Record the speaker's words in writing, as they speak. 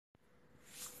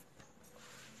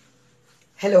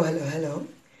Hello, hello, hello.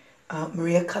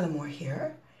 Maria Cullimore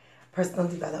here, personal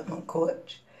development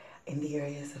coach in the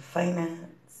areas of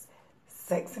finance,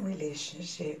 sex and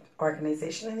relationship,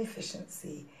 organization and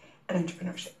efficiency, and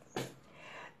entrepreneurship.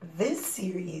 This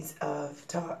series of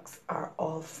talks are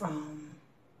all from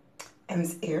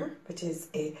M's Ear, which is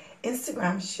an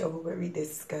Instagram show where we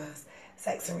discuss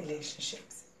sex and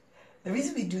relationships. The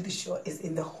reason we do the show is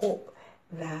in the hope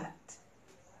that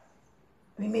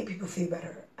we make people feel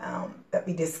better, that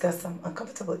we discuss some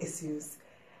uncomfortable issues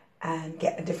and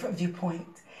get a different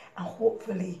viewpoint, and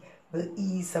hopefully will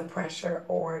ease some pressure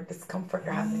or discomfort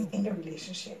you're having in your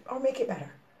relationship or make it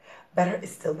better. Better is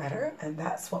still better, and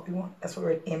that's what we want. That's what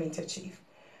we're aiming to achieve.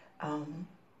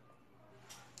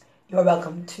 You're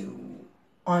welcome to,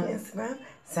 on Instagram,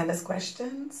 send us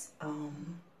questions,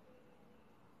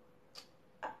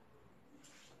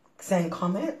 send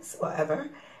comments, whatever,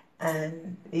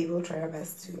 and we will try our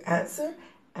best to answer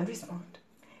and respond.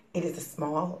 It is a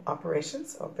small operation,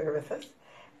 so bear with us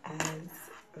as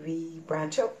we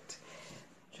branch out,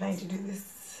 trying to do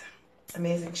this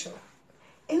amazing show.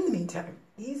 In the meantime,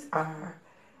 the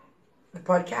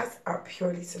podcasts are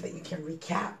purely so that you can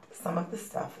recap some of the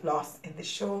stuff lost in the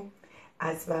show,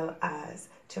 as well as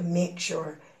to make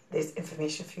sure there's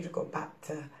information for you to go back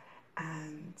to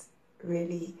and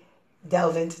really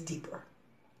delve into deeper,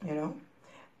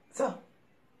 So,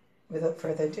 without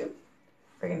further ado,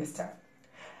 we're going to start.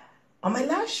 On my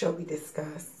last show, we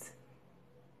discussed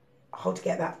how to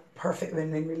get that perfect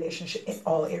win-win relationship in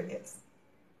all areas.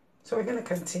 So we're going to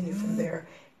continue from there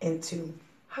into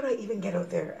how do I even get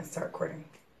out there and start courting?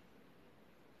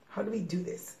 How do we do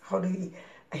this?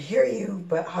 I hear you,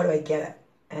 but how do I get it?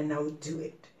 And now do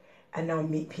it. And now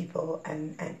meet people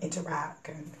and interact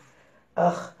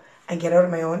and get out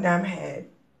of my own damn head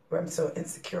where I'm so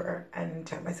insecure and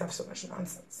tell myself so much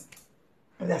nonsense.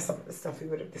 And that's some of the stuff we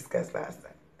would have discussed last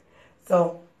time.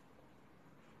 So,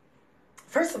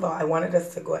 first of all, I wanted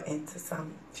us to go into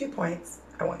some few points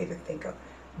I want you to think of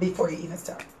before you even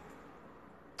start.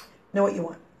 Know what you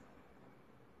want.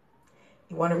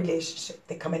 You want a relationship.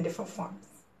 They come in different forms.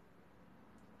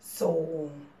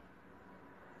 So,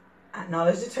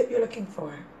 acknowledge the type you're looking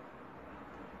for.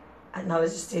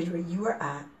 Acknowledge the stage where you are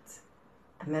at.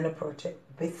 And then approach it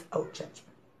without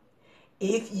judgment.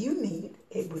 If you need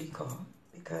a booty call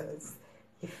because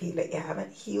you feel like you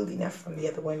haven't healed enough from the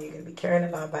other one, you're going to be carrying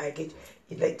a lot of baggage,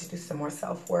 you'd like to do some more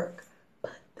self-work,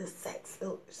 but the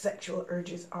sexual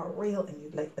urges are real and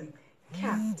you'd like them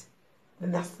capped,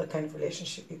 then that's the kind of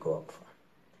relationship you go up for.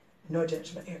 No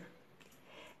judgment here.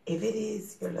 If it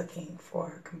is you're looking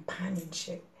for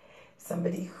companionship,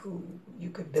 somebody who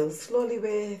you could build slowly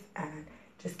with and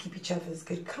just keep each other's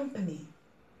good company,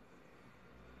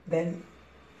 then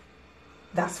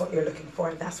that's what you're looking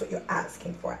for. That's what you're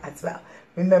asking for as well.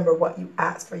 Remember, what you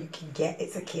ask for, you can get.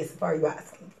 It's a case of are you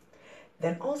asking?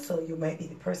 Then also, you might be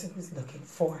the person who's looking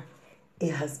for a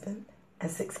husband and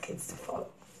 6 kids to follow.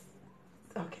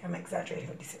 Okay, I'm exaggerating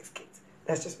with the 6 kids.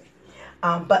 That's just me.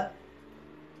 But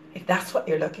if that's what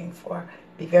you're looking for,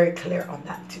 be very clear on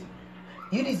that too.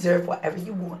 You deserve whatever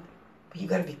you want, but you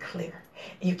got to be clear.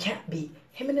 You can't be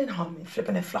hemming and humming,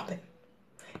 flipping and flopping.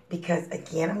 Because,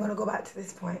 again, I'm going to go back to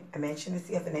this point. I mentioned this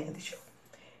the other night in the show.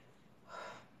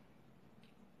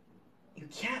 You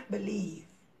can't believe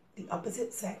the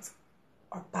opposite sex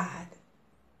are bad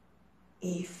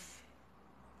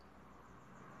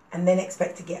and then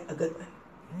expect to get a good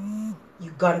one.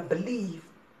 You got to believe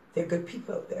there are good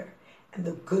people out there. And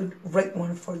the good, right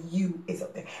one for you is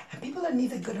out there. And people are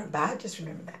neither good or bad. Just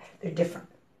remember that. They're different.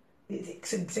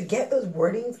 So get those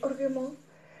wordings out of your mouth.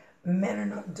 Men are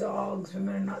not dogs,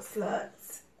 women are not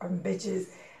sluts or bitches.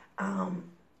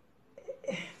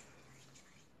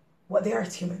 What they are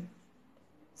is human.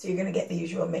 So you're going to get the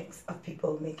usual mix of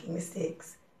people making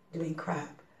mistakes, doing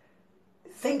crap,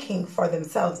 thinking for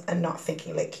themselves and not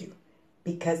thinking like you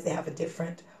because they have a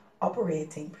different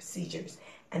operating procedures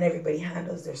and everybody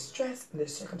handles their stress and their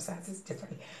circumstances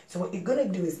differently. So what you're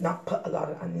going to do is not put a lot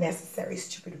of unnecessary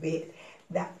stupid weight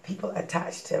that people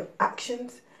attach to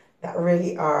actions that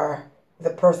really are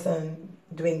the person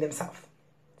doing themselves.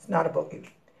 It's not about you.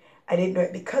 I didn't do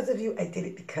it because of you. I did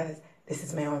it because this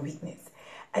is my own weakness.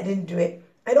 I didn't do it.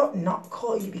 I don't not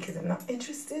call you because I'm not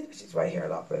interested, which is why I hear a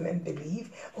lot of women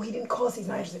believe, oh, he didn't call us, he's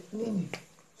not interested.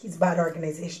 He's bad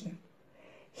organization.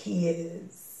 He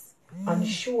is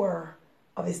unsure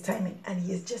of his timing and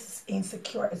he is just as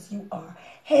insecure as you are.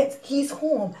 Hence, he's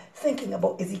home thinking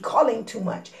about, is he calling too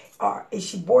much? Or is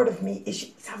she bored of me? Is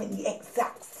she having the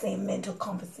exact same mental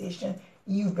conversation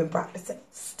you've been practicing?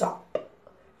 Stop.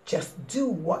 Just do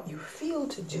what you feel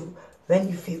to do when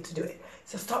you feel to do it.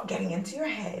 So stop getting into your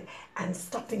head and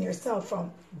stopping yourself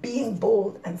from being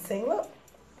bold and saying, look,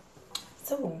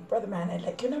 so brother man, I'd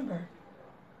like your number.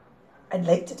 I'd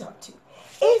like to talk to you.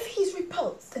 If he's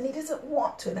repulsed and he doesn't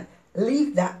want to, then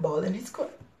leave that ball in his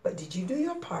court. But did you do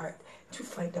your part to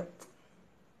find out?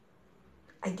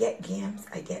 I get games,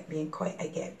 I get being quiet, I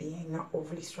get being not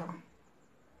overly strong.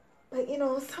 But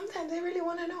sometimes I really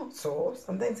want to know. So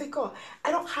sometimes I call.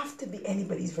 I don't have to be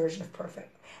anybody's version of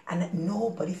perfect. And that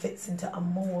nobody fits into a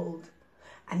mold.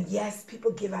 And yes,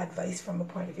 people give advice from a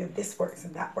point of view of this works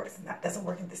and that doesn't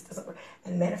work and this doesn't work.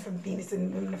 And men are from Venus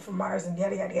and women are from Mars and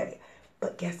yada, yada, yada.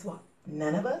 But guess what?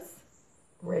 None of us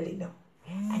really know.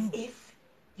 And if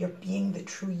you're being the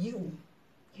true you,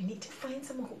 you need to find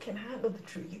someone who can handle the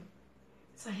true you.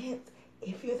 So hence,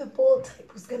 if you're the bold type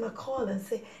who's going to call and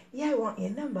say, yeah, I want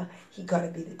your number, he got to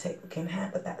be the type who can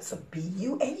handle that. So be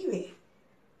you anyway.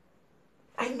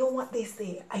 I know what they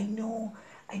say. I know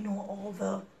all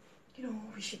the,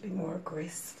 we should be more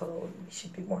graceful. We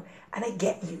should be more, and I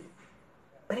get you.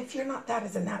 But if you're not that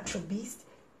as a natural beast,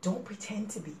 don't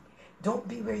pretend to be. Don't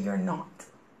be where you're not.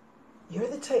 You're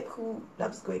the type who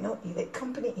loves going out. You like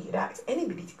company. You'd ask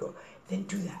anybody to go. Then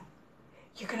do that.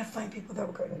 You're going to find people that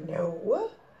are going to know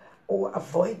or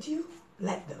avoid you.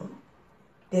 Let them.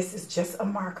 This is just a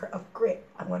marker of grit.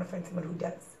 I'm going to find someone who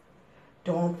does.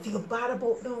 Don't feel bad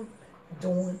about them.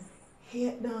 Don't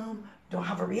hate them. Don't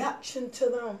have a reaction to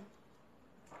them.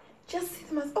 Just see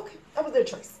them as, okay, that was their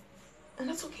choice. And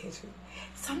that's okay too.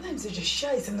 Sometimes they're just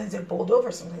shy. Sometimes they're bowled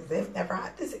over. Sometimes they've never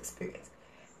had this experience.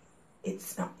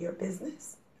 It's not your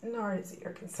business, nor is it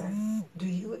your concern. Do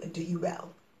you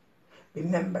well.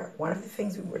 Remember, one of the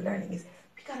things we were learning is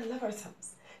we got to love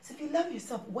ourselves. So if you love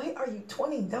yourself, why are you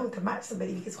toning down to match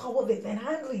somebody? Because how will they then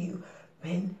handle you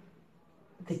when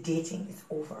the dating is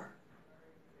over?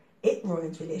 It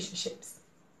ruins relationships.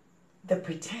 The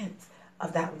pretense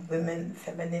of that women,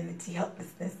 femininity,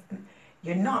 helplessness.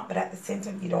 You're not, but at the same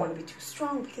time, you don't want to be too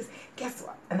strong because guess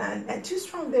what? And too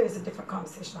strong there is a different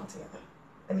conversation altogether.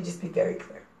 Let me just be very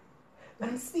clear. When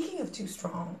I'm speaking of too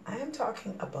strong, I am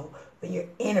talking about when you're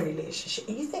in a relationship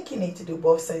and you think you need to do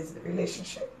both sides of the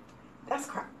relationship. That's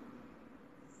crap.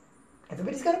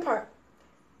 Everybody's got a part.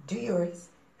 Do yours.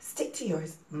 Stick to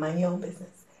yours. Mind your own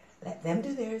business. Let them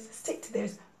do theirs. Stick to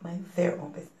theirs. Mind their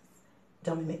own business.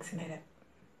 Don't be mixing it up.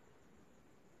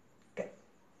 Good.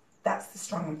 That's the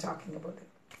strong I'm talking about.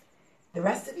 The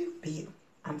rest of you, be you.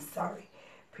 I'm sorry.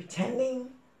 Pretending,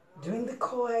 doing the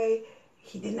coy.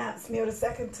 He didn't ask me out a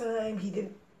second time.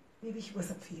 Maybe he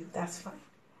wasn't for you. That's fine.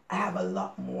 I have a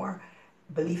lot more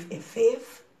belief in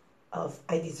faith of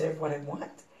I deserve what I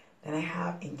want than I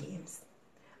have in games.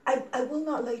 I will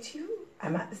not lie to you.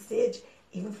 I'm at the stage,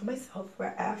 even for myself,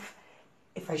 where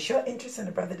if I show interest and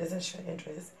the brother doesn't show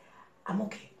interest, I'm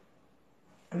okay.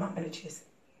 I'm not going to chase it.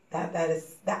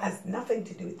 That has nothing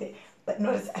to do with it. But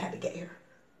notice I had to get here.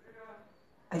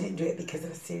 I didn't do it because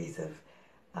of a series of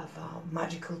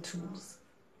magical tools.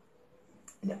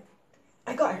 No.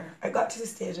 I got here. I got to the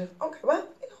stage of, okay, well,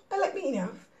 I like me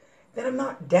enough. Then I'm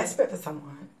not desperate for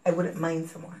someone. I wouldn't mind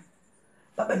someone.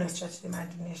 But by no stretch of the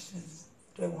imagination,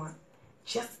 do I want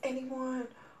just anyone?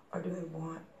 Or do I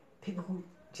want people who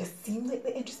just seem like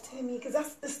they're interested in me? Because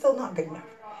that's still not good enough.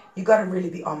 You got to really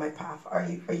be on my path. Are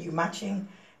you matching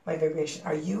my vibration?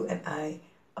 Are you and I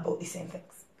about the same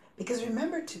things? Because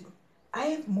remember too, I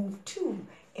have moved too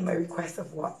in my request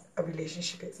of what a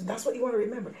relationship is. And that's what you want to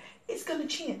remember. It's going to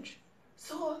change.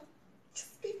 So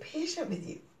just be patient with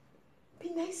you. Be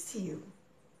nice to you.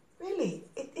 Really.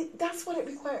 That's what it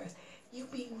requires. You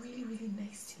being really, really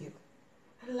nice to you.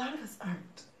 And a lot of us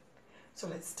aren't. So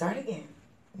let's start again.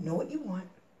 Know what you want.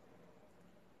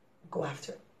 Go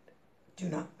after it. Do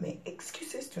not make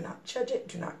excuses. Do not judge it.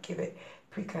 Do not give it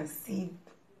preconceived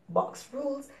box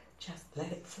rules. Just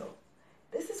let it flow.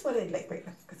 This is what I'd like right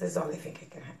now, because this is all I think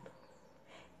I can handle.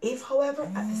 If, however,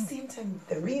 at the same time,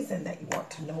 the reason that you want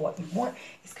to know what you want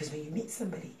is because when you meet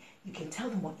somebody, you can tell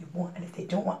them what you want, and if they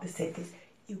don't want to say this,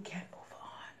 you can move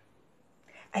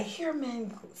on. I hear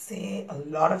men say a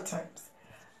lot of times,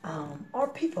 or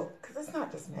people, because it's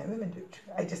not just men, women do it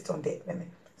too. I just don't date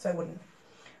women, so I wouldn't.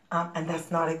 And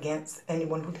that's not against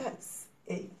anyone who does.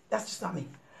 That's just not me.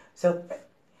 So,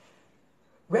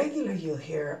 regular you'll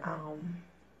hear,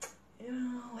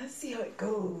 let's see how it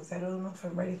goes. I don't know if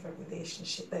I'm ready for a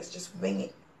relationship. Let's just wing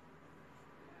it.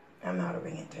 I'm not a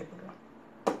wing it type of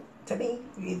girl. To me,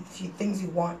 things you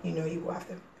want, you go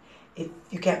after. If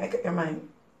you can't make up your mind,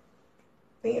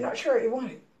 then you're not sure you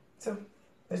want it. So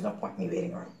there's no point in me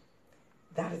waiting around.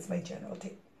 That is my general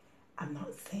take. I'm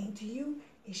not saying to you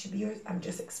it should be yours. I'm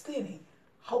just explaining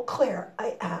how clear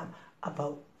I am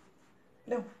about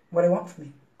No, what I want for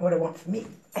me. What I want for me.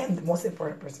 I am the most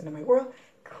important person in my world.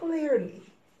 Clearly,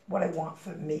 what I want for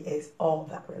me is all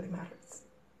that really matters.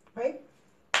 Right?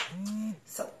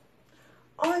 So,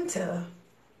 on to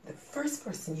the first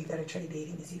person you gotta try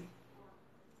dating is you.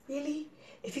 Really?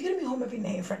 If you're gonna be home every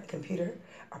night in front of the computer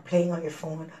or playing on your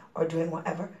phone or doing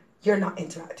whatever, you're not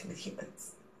interacting with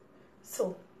humans.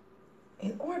 So,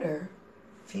 in order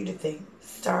for you to think,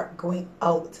 start going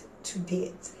out to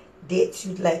dates. Dates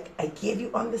you'd like. I gave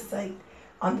you on the site,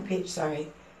 on the page,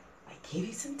 sorry. I gave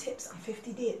you some tips on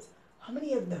 50 dates. How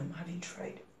many of them have you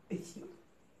tried with you?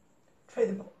 Try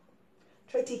them out.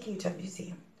 Try taking you to a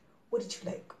museum. What did you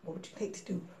like? What would you like to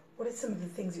do? What are some of the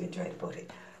things you enjoyed about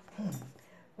it?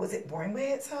 Was it boring by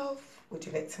itself? Would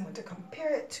you like someone to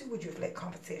compare it to? Would you like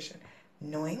conversation?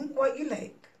 Knowing what you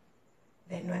like,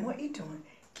 then knowing what you don't,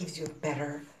 gives you a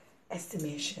better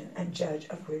estimation and judge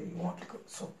of where you want to go.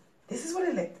 So this is what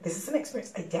I like. This is an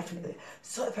experience I definitely like.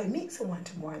 So if I meet someone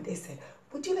tomorrow and they say,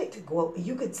 would you like to go out?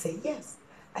 You could say, yes.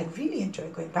 I'd really enjoy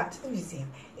going back to the museum.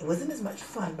 It wasn't as much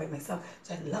fun by myself,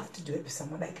 so I'd love to do it with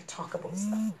someone I could talk about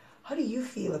stuff. How do you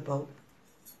feel about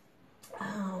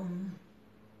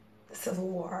the Civil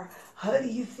War? How do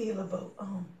you feel about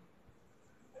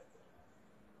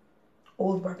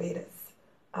old Barbados?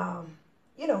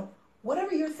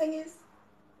 Whatever your thing is,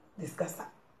 discuss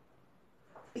that.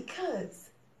 Because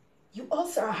you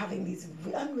also are having these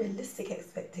unrealistic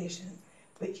expectations,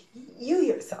 which you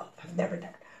yourself have never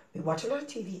done. We watch a lot of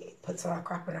TV, it puts a lot of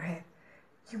crap in our head.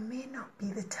 You may not be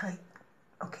the type,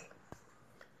 okay,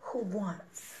 who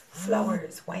wants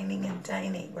flowers, whining and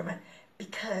dining,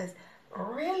 because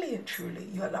really and truly,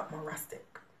 you're a lot more rustic.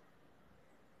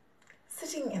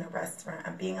 Sitting in a restaurant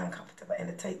and being uncomfortable in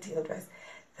a tight tail dress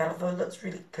that, although it looks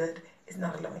really good, is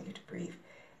not allowing you to breathe,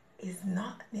 is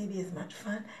not maybe as much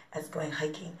fun as going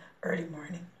hiking early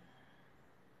morning.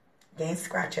 Getting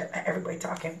scratch up and everybody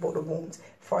talking about the wounds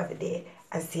for the day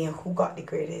and seeing who got the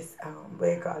greatest,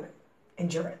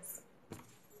 endurance.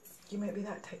 You might be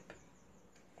that type.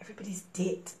 Everybody's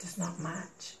date does not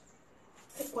match.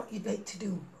 Think what you'd like to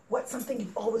do. What's something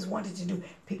you've always wanted to do?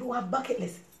 People who have bucket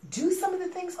lists, do some of the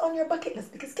things on your bucket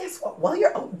list, because guess what? While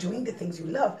you're out doing the things you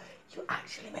love, you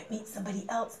actually might meet somebody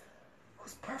else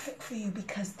who's perfect for you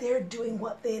because they're doing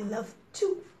what they love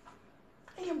too.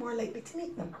 And you're more likely to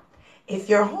meet them. If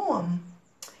you're home,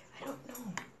 I don't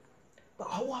know, but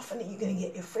how often are you going to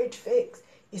get your fridge fixed?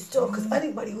 Your stove, because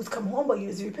anybody who's come home by you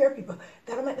is repair people.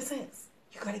 That don't make no sense.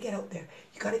 You got to get out there.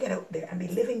 You got to get out there and be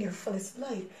living your fullest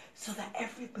life so that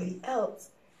everybody else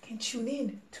can tune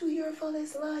in to your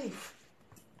fullest life.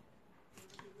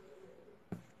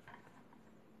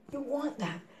 You want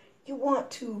that. You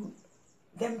want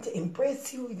them to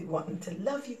embrace you. You want them to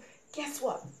love you. Guess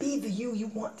what? Be the you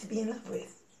want to be in love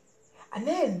with. And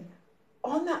then,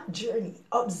 on that journey,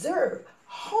 observe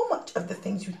how much of the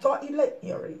things you thought you liked,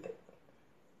 you already did.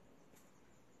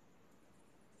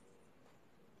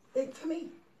 Like for me,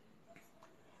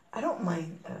 I don't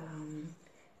mind.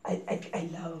 I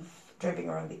love driving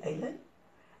around the island.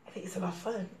 I think it's a lot of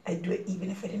fun. I'd do it even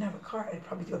if I didn't have a car. I'd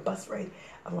probably do a bus ride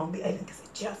along the island because I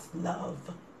just love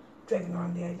driving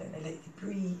around the island. I like the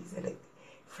breeze. I like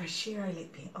fresh air. I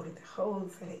like being out of the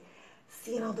house. I like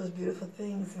seeing all those beautiful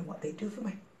things and what they do for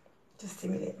me. Just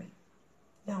stimulate me.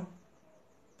 Now,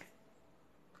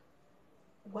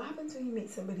 what happens when you meet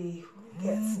somebody who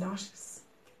gets nauseous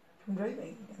from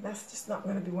driving? And that's just not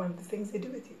going to be one of the things they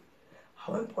do with you.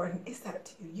 How important is that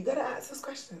to you? You got to ask those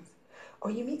questions.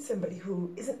 Or you meet somebody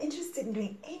who isn't interested in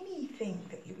doing anything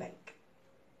that you like.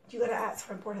 You got to ask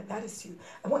how important that is to you.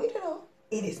 I want you to know,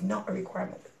 it is not a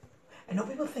requirement. I know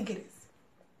people think it is.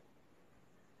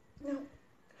 No.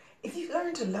 If you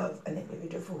learn to love an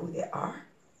individual for who they are,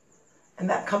 and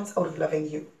that comes out of loving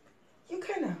you, you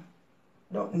kind of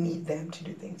don't need them to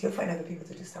do things. You'll find other people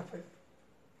to do stuff with.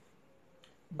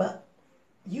 But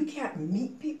you can't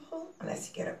meet people unless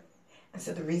you get out. And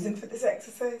so the reason for this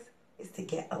exercise is to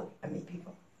get out and meet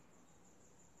people.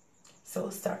 So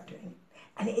start doing it.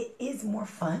 And it is more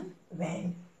fun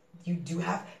when you do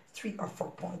have 3 or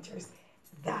 4 pointers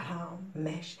that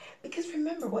mesh. Because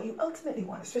remember, what you ultimately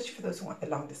want, especially for those who want the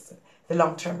long distance, the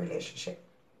long-term relationship,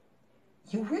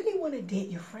 you really want to date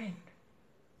your friend.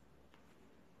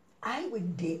 I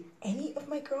would date any of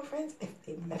my girlfriends if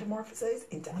they metamorphosize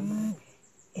into a man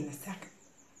in a second.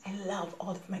 I love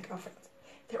all of my girlfriends.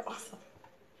 They're awesome.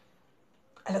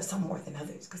 I love some more than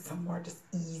others because some more just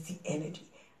easy energy.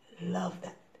 Love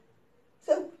that.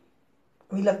 So,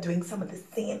 we love doing some of the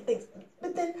same things.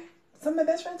 But then, some of my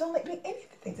best friends don't like doing any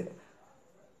of the things I do.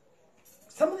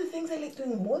 Some of the things I like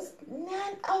doing most,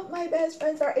 none of my best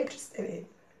friends are interested in.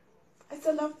 I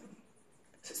still love them.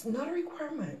 So it's not a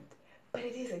requirement, but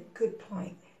it is a good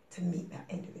point to meet that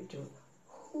individual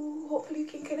who hopefully you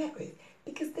can connect with.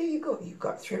 Because there you go, you've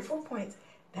got 3 or 4 points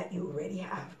that you already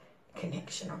have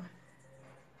connection on.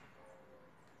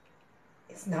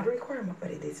 It's not a requirement, but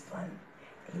it is fun.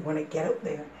 You want to get out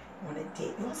there, you want to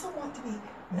date. You also want to be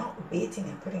not waiting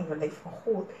and putting your life on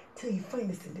hold till you find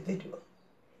this individual.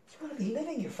 You want to be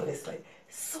living your fullest life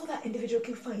so that individual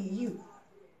can find you.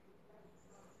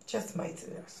 Just my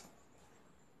suggestion.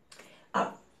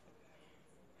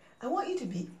 I want you to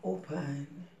be open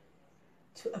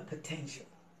to a potential.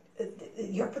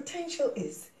 Your potential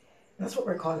is, and that's what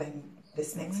we're calling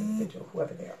this next individual,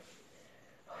 whoever they are.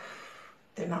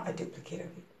 They're not a duplicate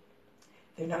of you.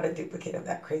 They're not a duplicate of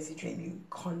that crazy dream you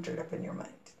conjured up in your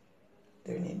mind.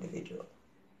 They're an individual.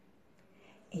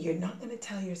 And you're not going to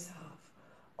tell yourself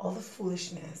all the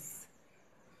foolishness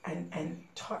and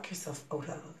talk yourself out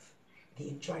of the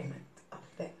enjoyment of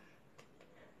them.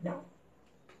 No.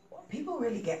 People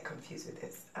really get confused with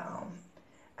this.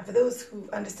 And for those who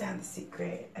understand the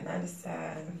secret and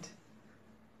understand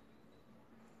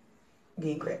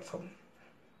being grateful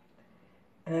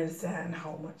and understand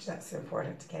how much that's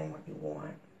important to getting what you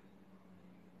want,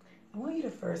 I want you to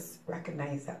first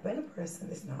recognize that when a person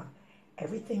is not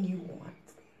everything you want,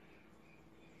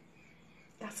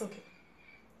 that's okay.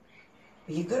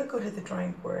 But you gotta go to the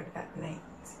drawing board at night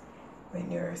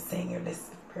when you're saying your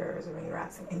list of prayers or when you're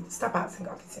asking, and stop asking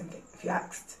God for the same thing. If you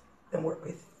asked, then work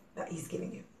with that He's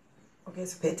giving you. Okay,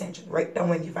 so pay attention. Write down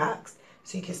when you've asked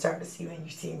so you can start to see when you're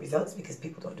seeing results, because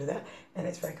people don't do that and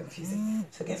it's very confusing.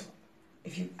 So guess what?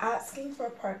 If you're asking for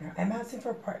a partner, I'm asking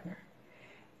for a partner.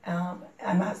 I'm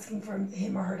asking for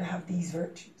him or her to have these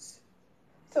virtues.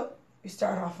 So you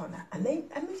start off on that. And then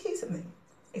I'm going to tell you something.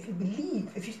 If you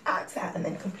believe, if you ask that and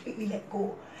then completely let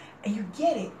go and you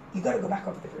get it, you got to go back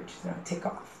over the virtues now. Take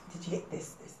off. Did you get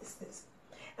this?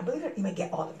 And believe it or not, you might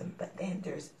get all of them, but then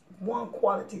there's one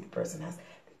quality the person has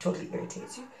that totally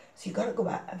irritates you. So you got to go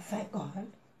back and thank God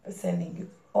for sending you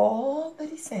all that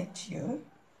He sent you.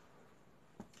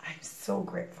 I'm so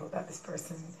grateful that this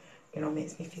person,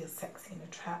 makes me feel sexy and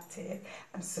attractive.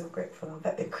 I'm so grateful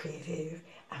that they're creative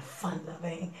and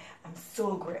fun-loving. I'm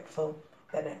so grateful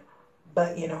that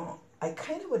but I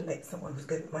kind of would like someone who's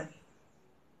good with money.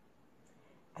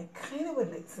 I kind of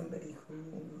would like somebody who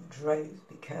drives,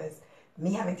 because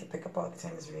me having to pick up all the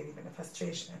time has really been a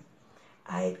frustration.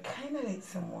 I'd kind of like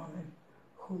someone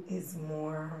who is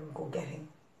more go-getting.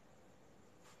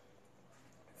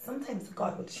 Sometimes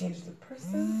God will change the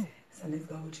person. Sometimes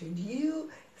God will change you.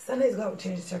 Sometimes God will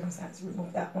change the circumstance,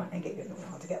 remove that one and get you another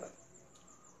one altogether.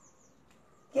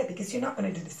 Yeah, because you're not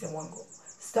going to do this in one go.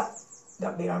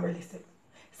 Stop being unrealistic.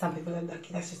 Some people are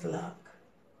lucky. That's just luck.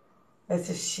 That's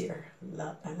just sheer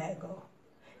luck and let go.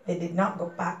 They did not go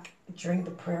back during the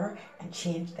prayer and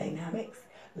change dynamics.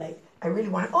 Like, I really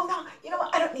want to, oh no, you know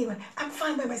what, I don't need one. I'm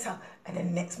fine by myself. And then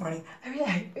the next morning,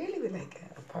 I really would like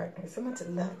a partner, someone to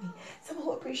love me, someone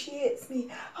who appreciates me.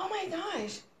 Oh my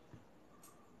gosh.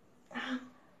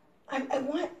 I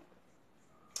want,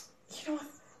 you know what,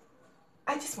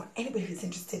 I just want anybody who's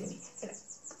interested in me.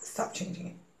 Stop changing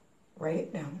it. Write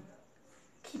it down.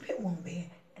 Keep it one way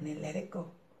and then let it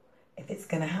go. If it's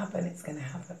going to happen, it's going to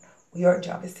happen. Your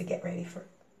job is to get ready for it.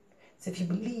 So if you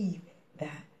believe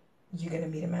that you're going to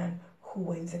meet a man who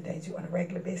wins and dines you on a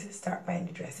regular basis, start buying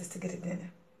the dresses to get to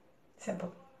dinner.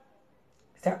 Simple.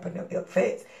 Start putting up the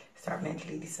outfits. Start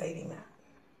mentally deciding that.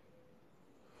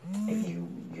 If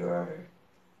you're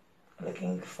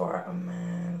looking for a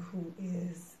man who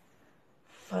is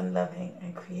fun-loving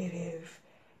and creative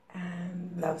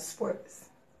and loves sports,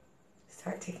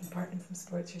 start taking part in some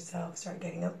sports yourself. Start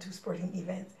getting out to sporting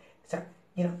events. Start,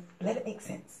 let it make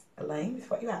sense. Align with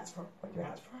what you asked for,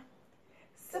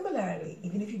 Similarly,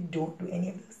 even if you don't do any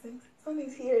of those things,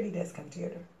 sometimes He already does come to your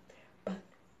door. But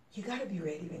you got to be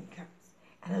ready when He comes.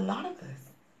 And a lot of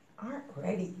us aren't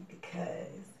ready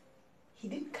because He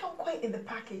didn't come quite in the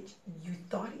package you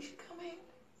thought He should come in.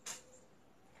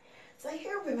 So I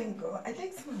hear women go, I'd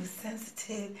like someone who's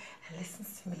sensitive and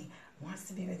listens to me, wants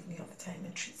to be with me all the time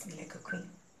and treats me like a queen.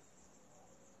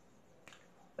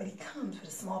 But he comes with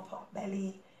a small pot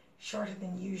belly, shorter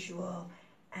than usual,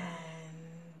 and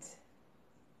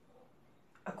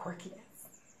a quirkiness.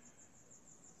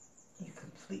 You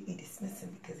completely dismiss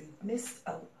him because he missed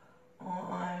out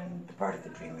on the part of the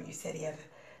dream where you said he had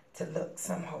to look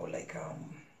somehow like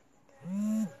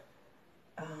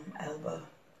Elba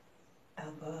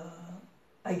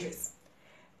Idris.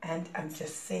 And I'm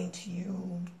just saying to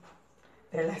you,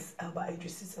 there are less Elba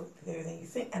Idrises out there than you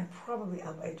think, and probably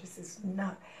Elba Idris is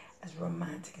not as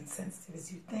romantic and sensitive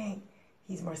as you think.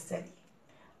 He's more steady.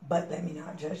 But let me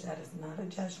not judge. That is not a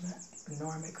judgment,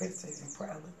 nor am I criticizing for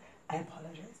Elwood. I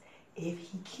apologize. If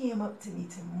he came up to me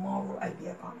tomorrow, I'd be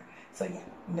upon her. So yeah,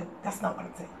 no, that's not what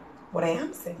I'm saying. What I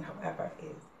am saying, however,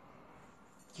 is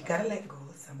you gotta let go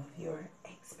of some of your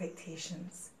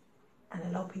expectations and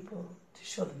allow people to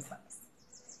show themselves.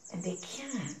 And they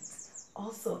can't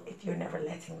also if you're never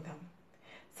letting them.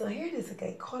 So here it is, a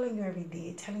guy calling you every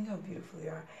day, telling you how beautiful you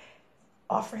are,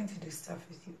 offering to do stuff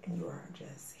with you, and you are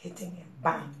just hitting him,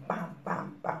 bam, bam,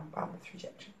 bam, bam, bam, with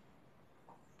rejection.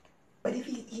 But if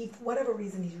he for whatever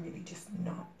reason, he's really just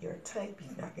not your type,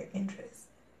 he's not your interest,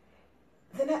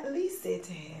 then at least say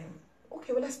to him,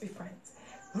 okay, well, let's be friends.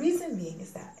 Reason being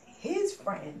is that his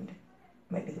friend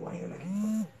might be the one you're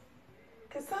looking for.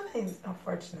 Because sometimes,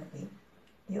 unfortunately,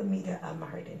 you'll meet a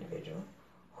married individual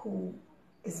who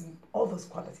is all those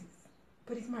qualities,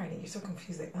 but he's married and you're so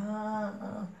confused, like,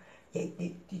 yeah,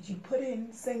 did you put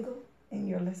in single in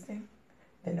your listing?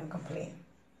 Then don't complain.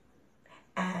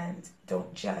 And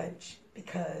don't judge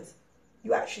because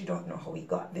you actually don't know how he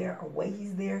got there or why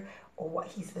he's there or what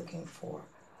he's looking for.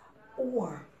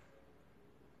 Or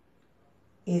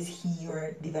is he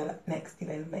your next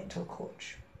developmental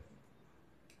coach?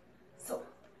 So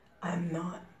I'm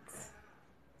not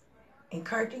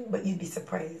encouraging, but you'd be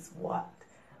surprised what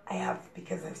I have,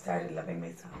 because I've started loving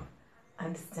myself,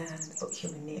 understand about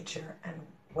human nature and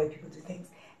why people do things.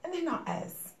 And they're not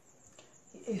as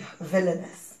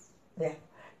villainous. Yeah.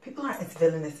 People aren't as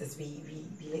villainous as we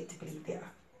like to believe they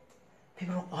are.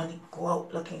 People don't only go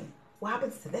out looking. What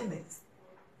happens to them is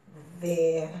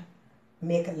they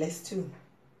make a list too.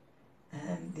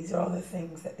 And these are all the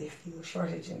things that they feel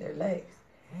shortage in their lives.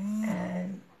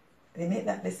 And they make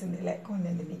that list and they let go, and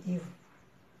then they meet you.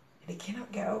 They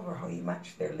cannot get over how you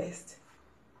match their list.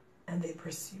 And they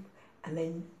pursue. And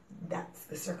then that's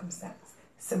the circumstance.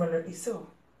 Similarly so,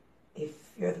 if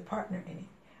you're the partner in it,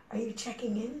 are you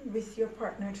checking in with your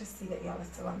partner to see that y'all are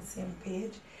still on the same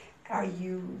page? Are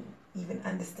you even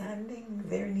understanding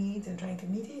their needs and trying to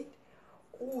meet it?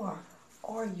 Or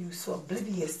are you so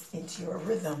oblivious into your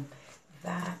rhythm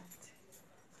that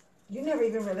you never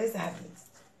even realize they have needs?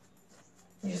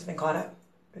 You've just been caught up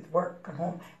with work and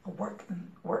home. And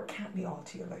work can't be all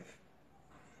to your life.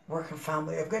 Work and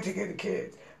family, I've got to get the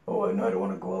kids. Oh, no, I don't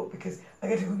want to go out because I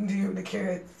got to go and deal with the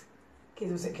kids.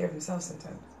 Kids will take care of themselves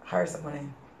sometimes. Hire someone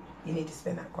in. You need to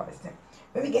spend that quality time.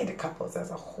 When we get into couples, that's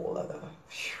a whole other...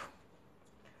 Whew.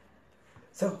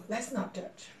 So let's not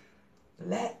judge.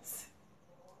 Let's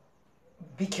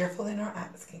be careful in our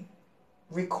asking.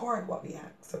 Record what we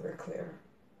ask so we're clear.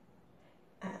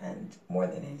 And more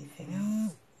than anything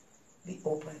else, be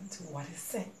open to what is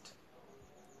sent.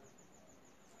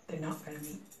 They're not going to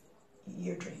meet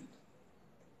your dreams,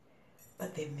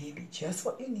 but they may be just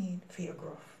what you need for your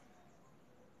growth.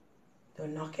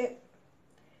 Don't knock it,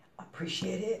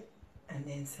 appreciate it, and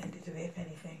then send it away if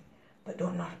anything. But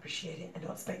don't not appreciate it and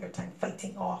don't spend your time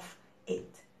fighting off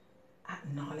it.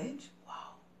 Acknowledge,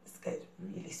 wow, this guy's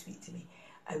really sweet to me.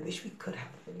 I wish we could have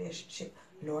a relationship.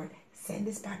 Lord, send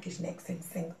this package next time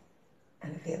single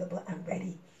and available and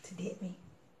ready to date me.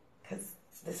 Because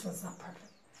this one's not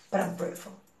perfect. But I'm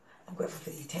grateful. I'm grateful for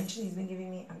the attention he's been giving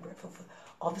me. I'm grateful for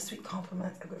all the sweet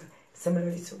compliments. I'm grateful.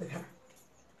 Similarly so with her.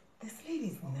 This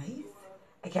lady's nice.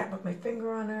 I can't put my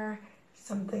finger on her.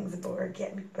 Some things about her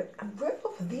get me, but I'm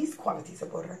grateful for these qualities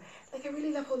about her. Like, I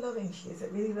really love how loving she is. I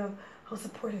really love how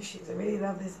supportive she is. I really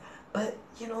love this. But,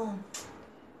 you know,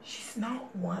 she's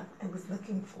not what I was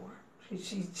looking for.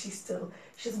 She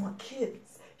doesn't want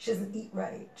kids. She doesn't eat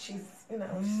right. She's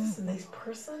just a nice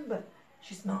person, but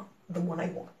she's not the one I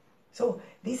want. So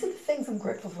these are the things I'm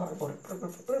grateful for about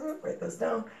her. Write those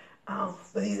down.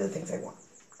 But these are the things I want.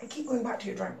 And keep going back to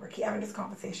your drawing board. Keep having this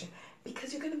conversation.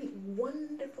 Because you're going to meet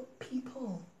wonderful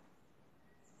people.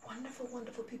 Wonderful,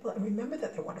 wonderful people. And remember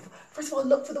that they're wonderful. First of all,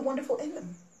 look for the wonderful in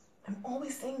them. I'm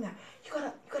always saying that. You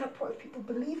gotta approach people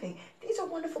believing these are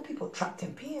wonderful people, trapped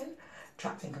in pain,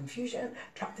 trapped in confusion,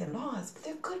 trapped in loss, but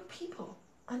they're good people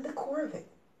on the core of it.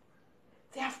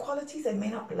 They have qualities I may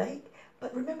not like,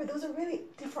 but remember, those are really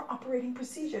different operating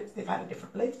procedures. They've had a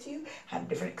different life to you, had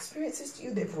different experiences to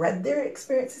you. They've read their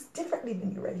experiences differently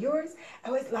than you read yours. I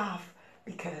always laugh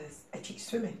because I teach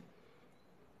swimming.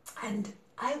 And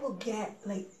I will get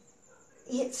like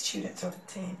 8 students out of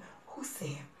 10 who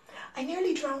say, I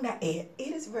nearly drowned at 8. 8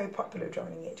 is a very popular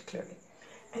drowning age, clearly.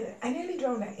 And I nearly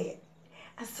drowned at 8.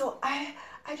 And so I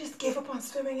just gave up on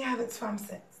swimming. I haven't swum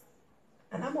since.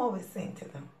 And I'm always saying to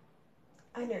them,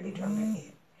 I nearly drowned at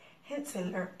 8. Hence I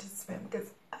learned to swim because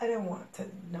I didn't want to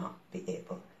not be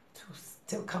able to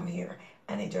still come here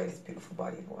and enjoy this beautiful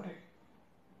body of water.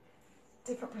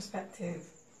 Different perspective,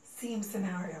 same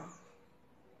scenario.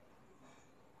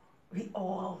 We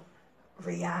all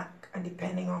react, and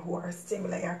depending on who our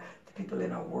stimuli are, the people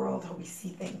in our world, how we see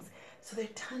things. So there are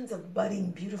tons of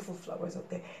budding, beautiful flowers out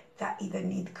there that either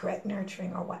need the correct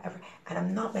nurturing or whatever. And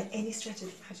I'm not by any stretch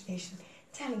of the imagination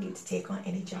telling you to take on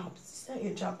any jobs. It's not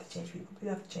your job to change people. People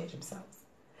have to change themselves.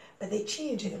 But they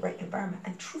change in the right environment.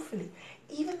 And truthfully,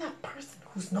 even that person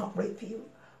who's not right for you,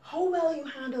 how well you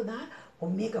handle that will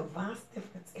make a vast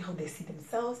difference in how they see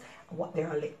themselves and what they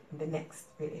are like in the next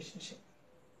relationship.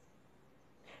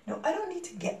 Now, I don't need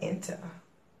to get into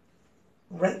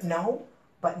right now,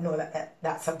 but know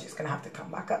that subject's going to have to come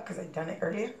back up because I've done it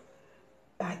earlier.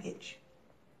 Baggage.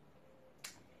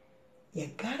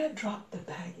 You got to drop the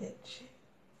baggage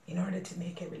in order to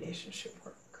make a relationship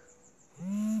work.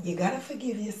 You got to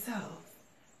forgive yourself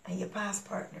and your past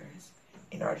partners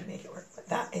in order to make it work. But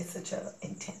that is such an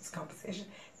intense conversation.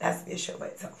 That has to be a show by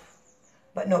itself.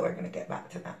 But no, we're going to get back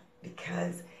to that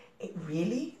because it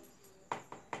really,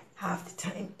 half the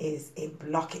time, is a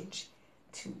blockage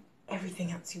to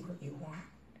everything else you want.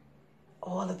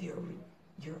 All of your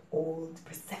old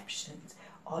perceptions,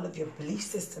 all of your belief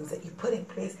systems that you put in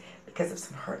place because of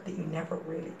some hurt that you never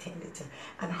really tended to.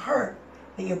 And hurt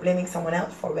that you're blaming someone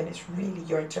else for when it's really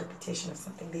your interpretation of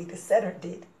something they just said or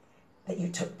did that you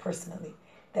took personally,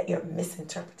 that you're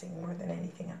misinterpreting more than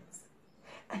anything else.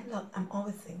 And look, I'm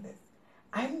always saying this.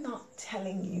 I'm not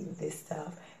telling you this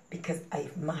stuff because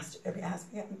I've mastered every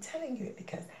aspect. I'm telling you it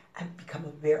because I've become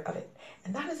aware of it.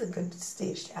 And that is a good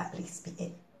stage to at least be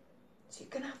in. So you're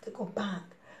going to have to go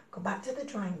back to the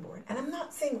drawing board. And I'm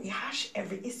not saying rehash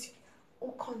every issue.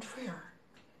 Au contraire.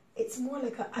 It's more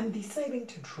like I'm deciding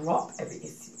to drop every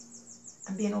issue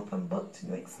and be an open book to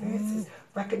new experiences.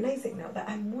 Recognizing now that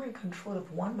I'm more in control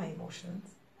of my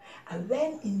emotions. And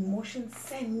when emotions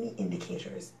send me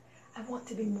indicators, I want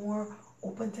to be more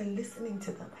open to listening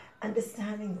to them,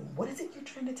 understanding them. What is it you're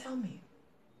trying to tell me?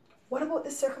 What about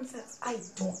the circumstance I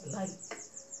don't like?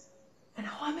 And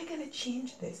how am I going to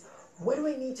change this? What do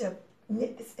I need to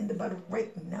nip this in the bud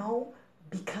right now?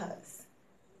 Because,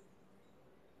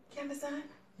 you understand?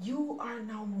 You are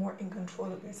now more in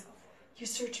control of yourself. You're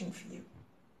searching for you.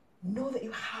 Know that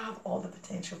you have all the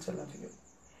potential to love you.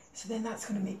 So then that's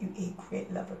going to make you a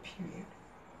great lover, period.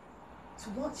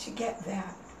 So once you get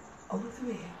that out of the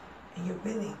way, and you're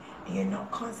willing, and you're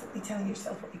not constantly telling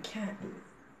yourself what you can't do,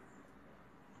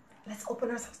 let's open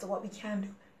ourselves to what we can do.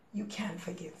 You can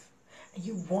forgive. And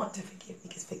you want to forgive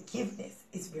because forgiveness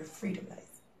is where freedom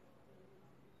lies.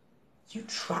 You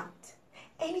trapped.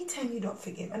 Anytime you don't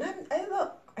forgive, and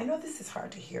I know this is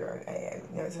hard to hear.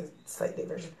 I know it's a slight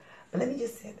diversion, but let me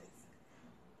just say this.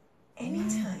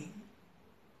 Anytime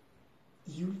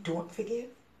you don't forgive,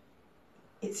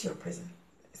 it's your prison.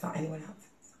 It's not anyone else's.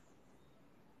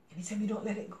 Anytime you don't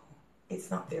let it go, it's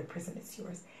not their prison, it's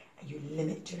yours. And you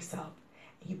limit yourself,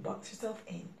 and you box yourself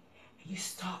in, and you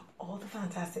stop all the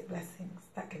fantastic blessings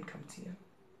that can come to you.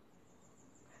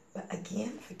 But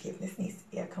again, forgiveness needs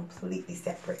to be a completely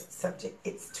separate subject.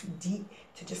 It's too deep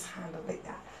to just handle like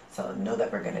that. So know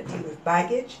that we're going to deal with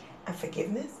baggage and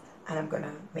forgiveness, and I'm going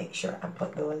to make sure I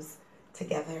put those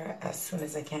together as soon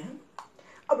as I can.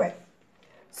 All right.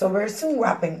 So we're soon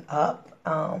wrapping up.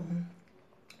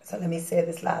 So let me say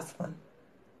this last one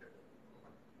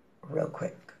real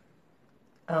quick.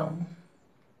 I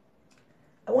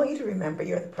want you to remember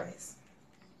you're the prize.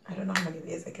 I don't know how many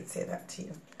ways I could say that to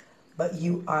you, but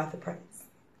you are the prize.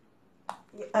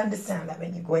 You understand that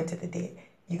when you go into the date,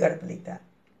 you got to believe that.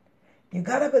 You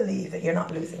got to believe that you're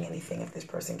not losing anything if this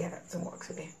person gets up and walks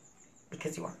away,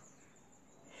 because you aren't.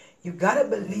 You got to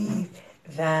believe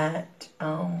that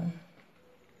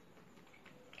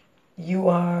you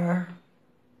are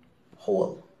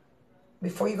whole.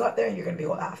 Before you got there, you're going to be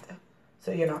whole after.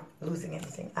 So you're not losing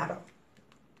anything at all.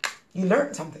 You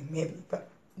learned something, maybe, but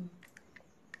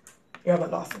you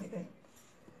haven't lost anything.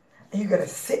 And you got to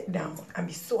sit down and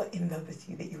be so in love with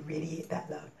you that you radiate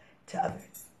that love to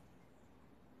others.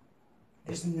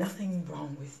 There's nothing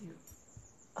wrong with you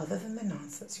other than the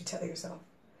nonsense you tell yourself.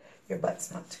 Your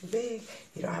butt's not too big.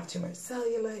 You don't have too much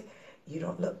cellulite. You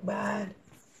don't look bad.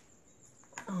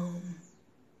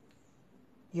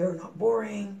 You're not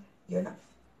boring. You're not...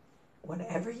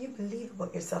 Whatever you believe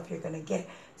about yourself, you're going to get.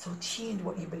 So change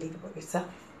what you believe about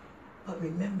yourself. But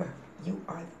remember, you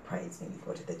are the prize when you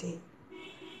go to the date.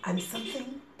 I'm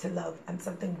something to love. I'm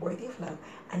something worthy of love.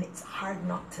 And it's hard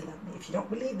not to love me. If you don't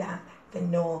believe that,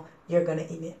 then no, you're going to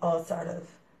emit all sort of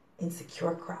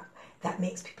insecure crap. That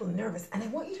makes people nervous. And I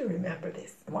want you to remember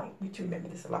this. I want you to remember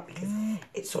this a lot because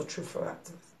it's so true for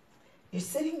us. You're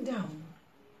sitting down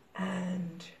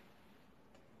and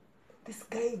this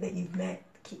guy that you've met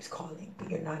keeps calling, but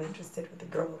you're not interested, with the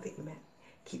girl that you met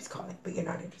keeps calling, but you're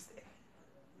not interested.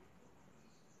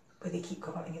 but they keep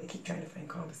calling and they keep trying to find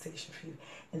conversation for you,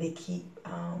 and they keep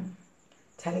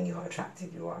telling you how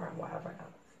attractive you are and whatever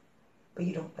else, but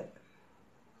you don't let them.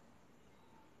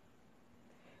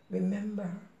 Remember,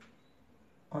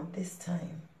 on this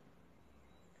time,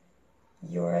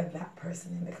 you're that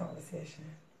person in the conversation.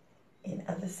 In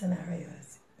other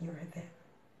scenarios, you're them.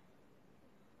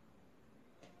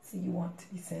 So you want to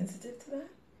be sensitive to that.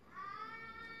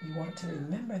 You want to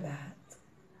remember that.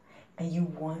 And you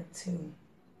want to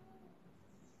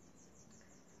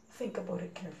think about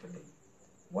it carefully.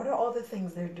 What are all the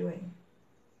things they're doing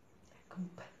that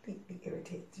completely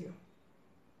irritates you?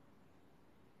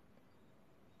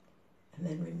 And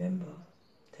then remember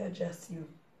to adjust you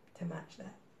to match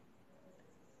that.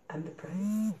 I'm depressed.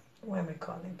 Why am I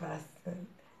calling past them?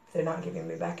 If they're not giving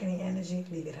me back any energy,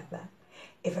 leave it at that.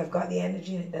 If I've got the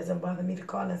energy and it doesn't bother me to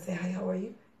call and say, hi, how are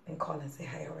you? Then call and say,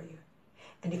 hi, how are you?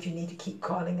 And if you need to keep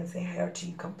calling and say hi or to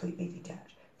you completely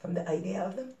detached from the idea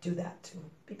of them, do that too.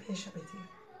 Be patient with you.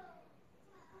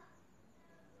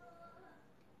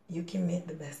 You can make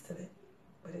the best of it,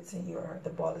 but the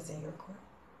ball is in your court.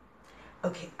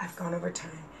 Okay, I've gone over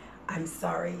time. I'm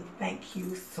sorry. Thank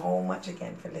you so much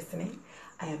again for listening.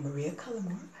 I am Maria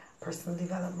Cullimore, personal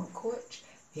development coach.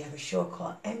 We have a show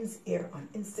called M's Ear on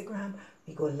Instagram.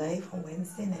 We go live on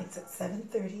Wednesday nights at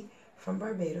 7:30 from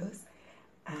Barbados.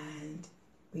 And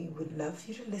we would love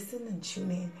for you to listen and tune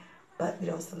in, but we'd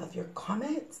also love your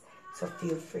comments. So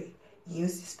feel free.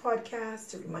 Use this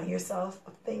podcast to remind yourself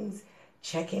of things.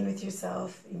 Check in with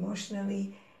yourself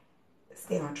emotionally.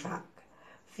 Stay on track.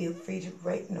 Feel free to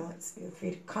write notes. Feel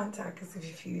free to contact us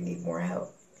if you need more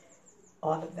help.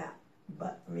 All of that.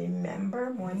 But remember,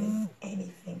 more than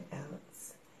anything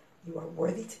else, you are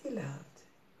worthy to be loved.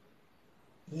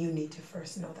 You need to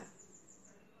first know that.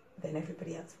 Then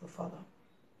everybody else will follow.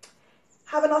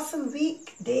 Have an awesome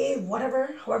week, day,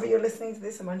 whatever. However you're listening to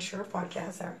this, I'm unsure.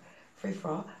 Podcasts are free for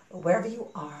all. But wherever you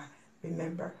are,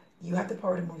 remember, you have the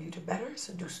power to move you to better,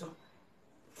 so do so.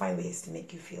 Find ways to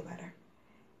make you feel better.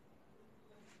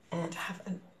 And have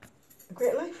a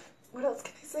great life. What else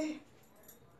can I say?